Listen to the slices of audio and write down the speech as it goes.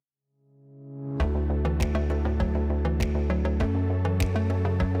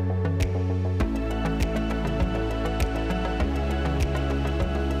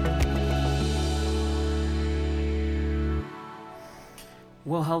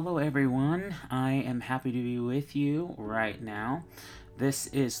Well, hello everyone. I am happy to be with you right now. This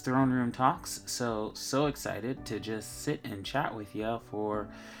is Throne Room Talks, so excited to just sit and chat with you for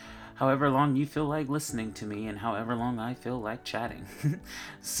however long you feel like listening to me and however long I feel like chatting.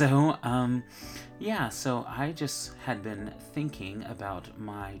 so, yeah, so I just had been thinking about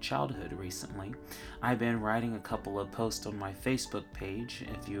my childhood recently. I've been writing a couple of posts on my Facebook page.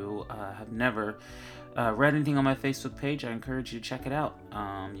 If you have never read anything on my Facebook page, I encourage you to check it out.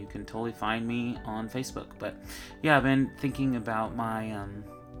 You can totally find me on Facebook. But yeah, I've been thinking about my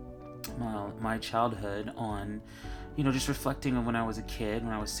childhood on, just reflecting on when I was a kid,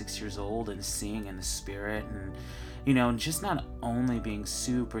 when I was 6 years old, and seeing in the spirit, and just not only being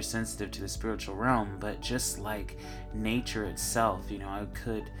super sensitive to the spiritual realm, but just like nature itself. I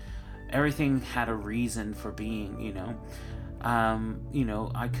could everything had a reason for being.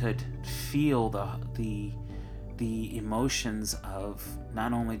 I could feel the emotions of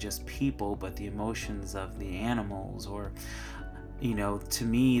not only just people, but the emotions of the animals, or to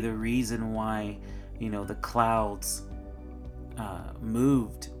me, the reason why the clouds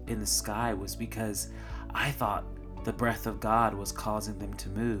moved in the sky was because I thought the breath of God was causing them to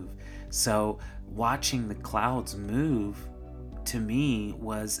move. So watching the clouds move to me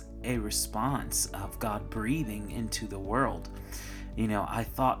was a response of God breathing into the world. I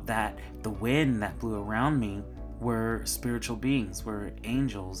thought that the wind that blew around me were spiritual beings, were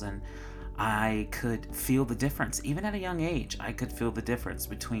angels, and I could feel the difference. Even at a young age, I could feel the difference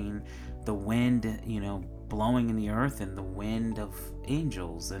between the wind, blowing in the earth, and the wind of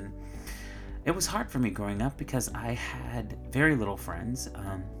angels. And it was hard for me growing up because I had very little friends.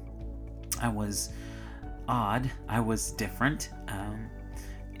 I was odd, I was different,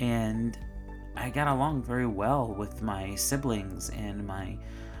 and I got along very well with my siblings and my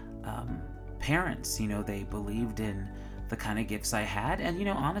parents. They believed in the kind of gifts I had, and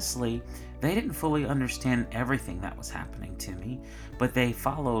honestly, they didn't fully understand everything that was happening to me, but they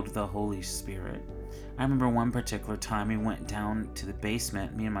followed the Holy Spirit. I remember one particular time we went down to the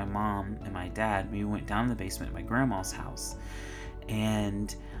basement, me and my mom and my dad, we went down to the basement at my grandma's house,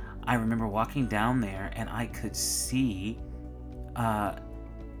 and I remember walking down there and I could see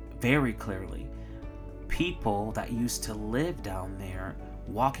very clearly people that used to live down there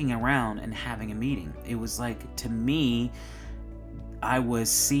walking around and having a meeting. It was like, to me, I was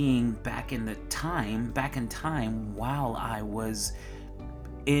seeing back in time while I was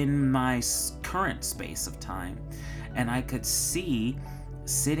in my current space of time. And I could see,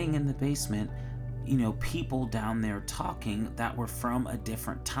 sitting in the basement, people down there talking that were from a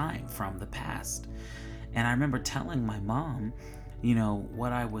different time, from the past. And I remember telling my mom,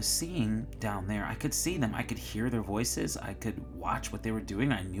 what I was seeing down there. I could see them, I could hear their voices, I could watch what they were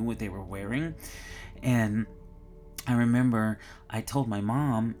doing, I knew what they were wearing. And I remember I told my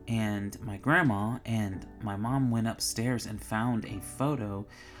mom and my grandma, and my mom went upstairs and found a photo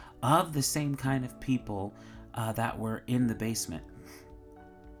of the same kind of people that were in the basement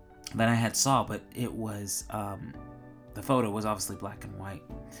that I had saw, but it was the photo was obviously black and white.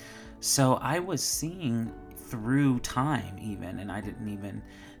 So I was seeing through time even, and I didn't even,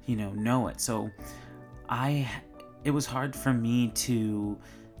 know it. So it was hard for me to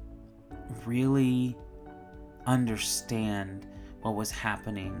really understand what was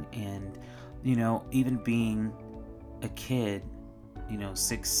happening. And, even being a kid,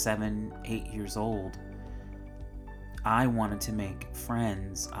 6, 7, 8 years old, I wanted to make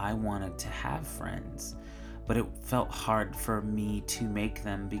friends. I wanted to have friends, but it felt hard for me to make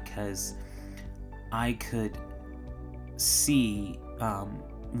them because I could see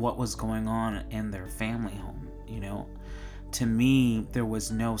what was going on in their family home. To me, there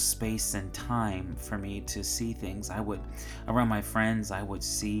was no space and time for me to see things. Around my friends, I would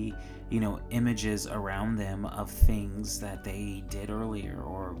see, images around them of things that they did earlier,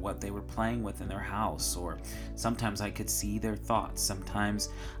 or what they were playing with in their house, or sometimes I could see their thoughts. Sometimes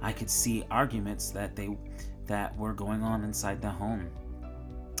I could see arguments that were going on inside the home.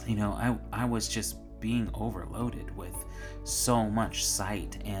 I was just being overloaded with so much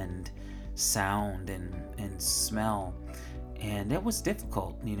sight and sound and smell, and it was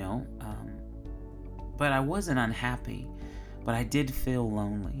difficult. But I wasn't unhappy, but I did feel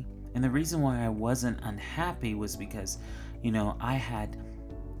lonely. And the reason why I wasn't unhappy was because I had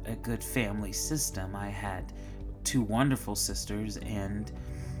a good family system. I had two wonderful sisters and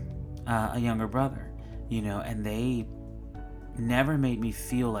a younger brother, and they never made me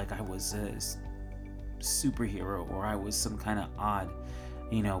feel like I was a superhero or I was some kind of odd,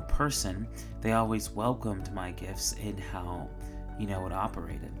 person. They always welcomed my gifts and how, it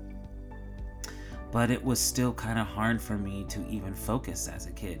operated. but it was still kind of hard for me to even focus as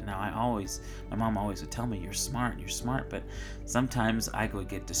a kid. Now, my mom always would tell me, you're smart, but sometimes I would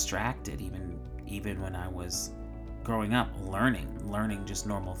get distracted, even when I was growing up, learning just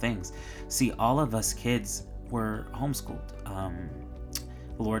normal things. See, all of us kids were homeschooled.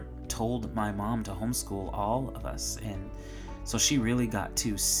 The Lord told my mom to homeschool all of us, and so she really got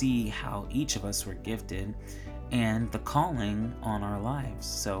to see how each of us were gifted and the calling on our lives.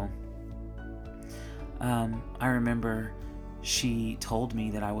 So I remember she told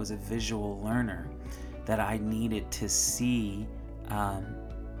me that I was a visual learner, that I needed to see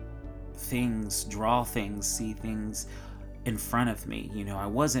things, draw things, see things in front of me. I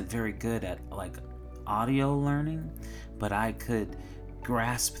wasn't very good at like audio learning, but I could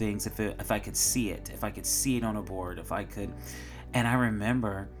grasp things if I could see it, on a board, and I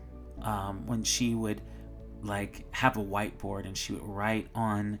remember when she would like have a whiteboard and she would write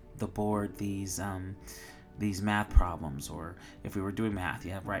on the board these math problems, or if we were doing math,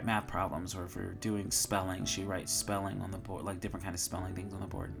 write math problems, or if we were doing spelling, she writes spelling on the board, like different kind of spelling things on the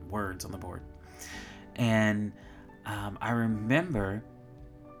board, words on the board. And I remember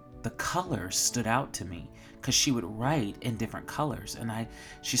the colors stood out to me because she would write in different colors, and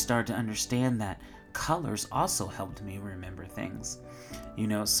she started to understand that colors also helped me remember things.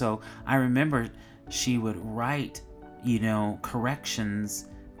 So I remember she would write corrections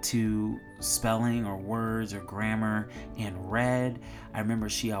to spelling or words or grammar in red. I remember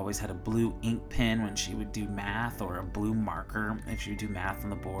she always had a blue ink pen when she would do math, or a blue marker if she would do math on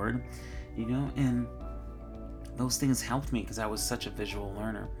the board, and those things helped me because I was such a visual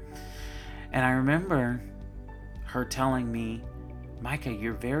learner. And I remember her telling me, Micah,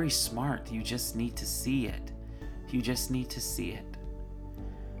 you're very smart. You just need to see it. You just need to see it.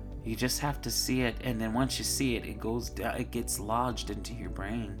 You just have to see it, and then once you see it, it gets lodged into your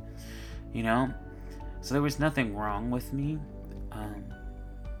brain, So there was nothing wrong with me.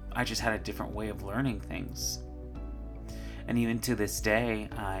 I just had a different way of learning things. And even to this day,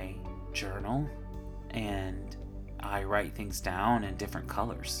 I journal and I write things down in different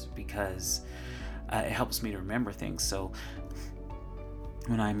colors because it helps me to remember things. So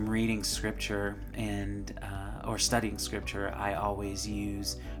when I'm reading scripture and or studying scripture, I always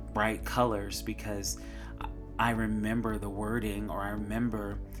use bright colors because I remember the wording, or I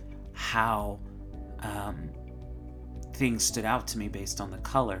remember how things stood out to me based on the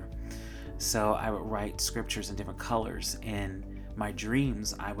color. So I would write scriptures in different colors. In my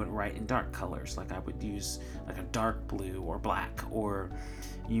dreams, I would write in dark colors, like I would use like a dark blue or black, or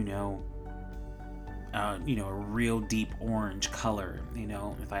a real deep orange color,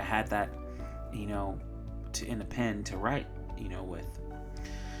 if I had that, in a pen to write, with.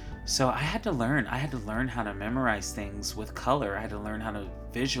 So I had to learn how to memorize things with color. I had to learn how to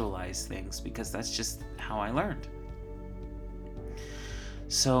visualize things because that's just how I learned.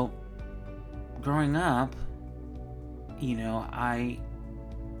 So growing up, I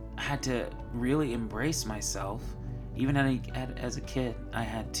had to really embrace myself. Even as a kid, I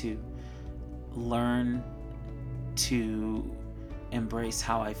had to learn to embrace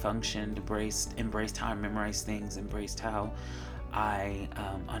how I functioned, embraced how I memorized things, embraced how I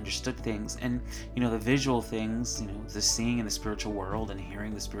understood things. And the visual things, the seeing in the spiritual world and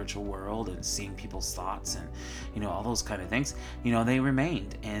hearing the spiritual world and seeing people's thoughts and all those kind of things, they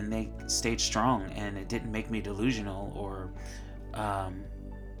remained and they stayed strong, and it didn't make me delusional, or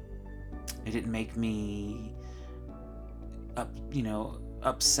it didn't make me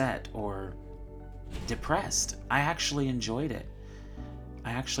upset or depressed. I actually enjoyed it.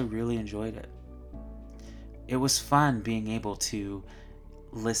 I actually really enjoyed it. It was fun being able to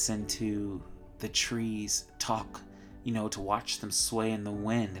listen to the trees talk, to watch them sway in the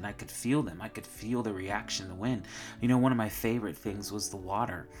wind, and I could feel them. I could feel the reaction of the wind. One of my favorite things was the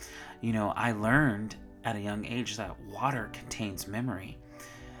water. I learned at a young age that water contains memory.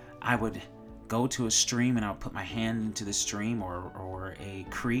 I would go to a stream and I would put my hand into the stream or a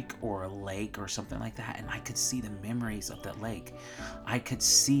creek or a lake or something like that, and I could see the memories of that lake. I could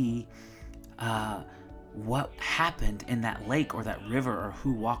see what happened in that lake or that river, or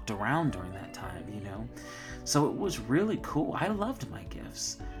who walked around during that time, So it was really cool. I loved my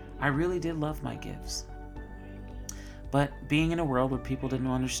gifts. I really did love my gifts. But being in a world where people didn't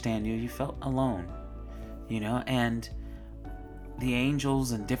understand you, you felt alone, and the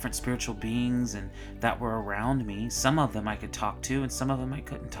angels and different spiritual beings and that were around me, some of them I could talk to and some of them I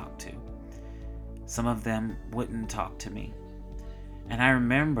couldn't talk to. Some of them wouldn't talk to me. And I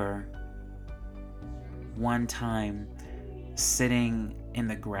remember one time sitting in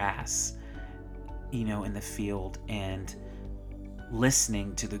the grass, in the field, and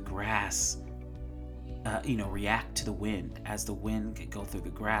listening to the grass react to the wind. As the wind could go through the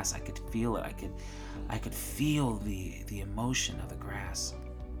grass, I could feel it. I could feel the emotion of the grass.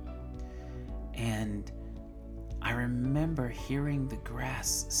 And I remember hearing the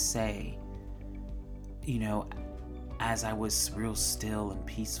grass say, as I was real still and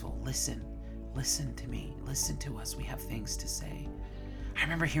peaceful, listen to me, listen to us. We have things to say. I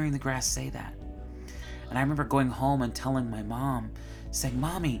remember hearing the grass say that. And I remember going home and telling my mom, saying,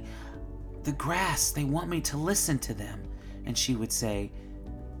 Mommy, the grass, they want me to listen to them. And she would say,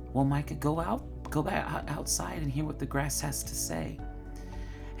 well, Micah, go back outside and hear what the grass has to say.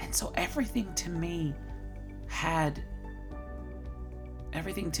 And so everything to me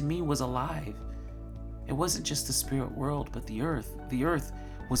was alive. It wasn't just the spirit world, but the earth. The earth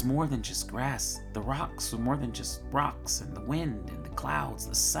was more than just grass. The rocks were more than just rocks, and the wind and the clouds,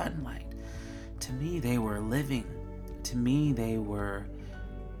 the sunlight. To me, they were living. To me, they were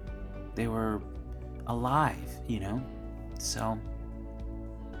alive, So,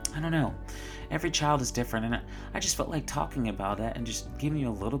 I don't know. Every child is different, and I just felt like talking about it and just giving you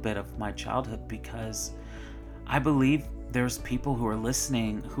a little bit of my childhood, because I believe there's people who are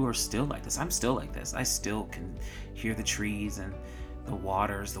listening who are still like this. I'm still like this. I still can hear the trees and the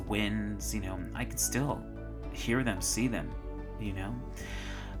waters, the winds, I can still hear them, see them,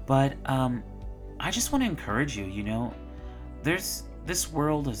 But I just want to encourage you, this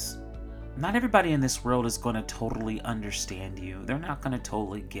world is, not everybody in this world is going to totally understand you. They're not going to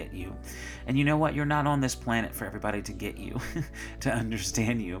totally get you. And you know what? You're not on this planet for everybody to get you, to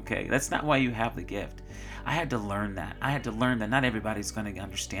understand you, okay? That's not why you have the gift. I had to learn that. I had to learn that not everybody's going to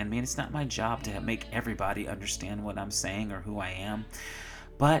understand me, and it's not my job to make everybody understand what I'm saying or who I am.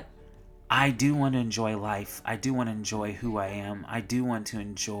 But I do want to enjoy life. I do want to enjoy who I am. I do want to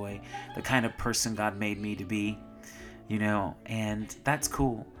enjoy the kind of person God made me to be, and that's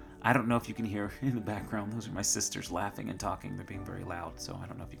cool. I don't know if you can hear in the background. Those are my sisters laughing and talking. They're being very loud, so I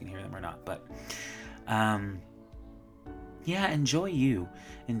don't know if you can hear them or not. But, enjoy you.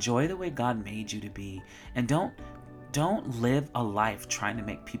 Enjoy the way God made you to be. And don't live a life trying to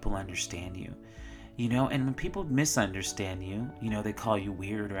make people understand you. And when people misunderstand you, they call you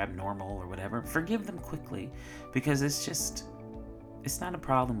weird or abnormal or whatever, forgive them quickly, because it's not a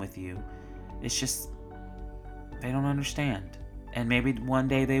problem with you. It's just, they don't understand. And maybe one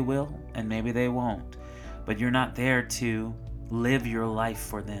day they will, and maybe they won't. But you're not there to live your life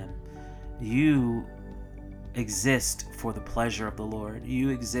for them. You exist for the pleasure of the Lord. You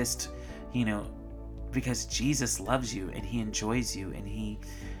exist, because Jesus loves you, and He enjoys you, and He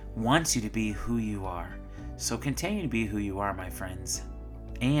wants you to be who you are. So continue to be who you are, my friends.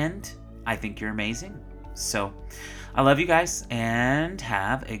 And I think you're amazing. So I love you guys, and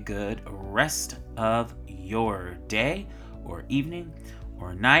have a good rest of your day or evening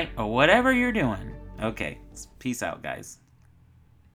or night or whatever you're doing. Okay, peace out, guys.